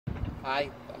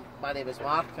Hi, my name is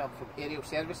Mark, I'm from Aerial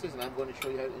Services and I'm going to show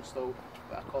you how to install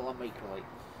what I call a microlite.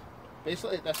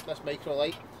 Basically this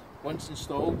microlite, once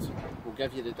installed, will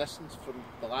give you the distance from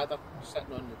the ladder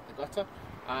sitting on the gutter,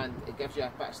 and it gives you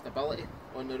a bit of stability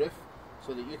on the roof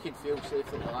so that you can feel safe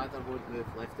that the ladder won't move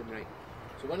left and right.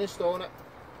 So when installing it,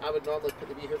 I would normally put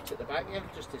the wee hooks at the back here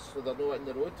just so they're not in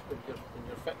the road when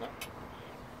you're fitting it.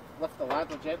 Lift the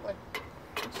ladder gently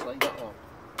and slide it on.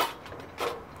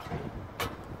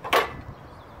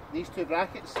 These two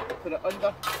brackets, put it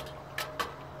under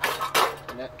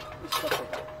and it slip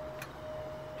it.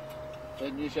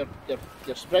 Then use your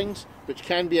springs, which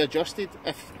can be adjusted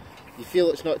if you feel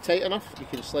it's not tight enough. You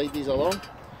can slide these along,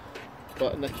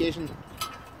 but on occasion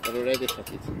they're already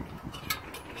fitted.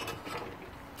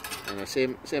 And the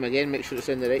same again, make sure it's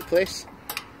in the right place.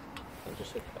 And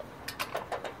just hook it up.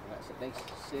 And that's a nice,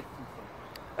 safe and firm.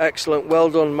 Excellent, well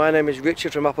done. My name is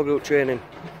Richard from Applegroup Training.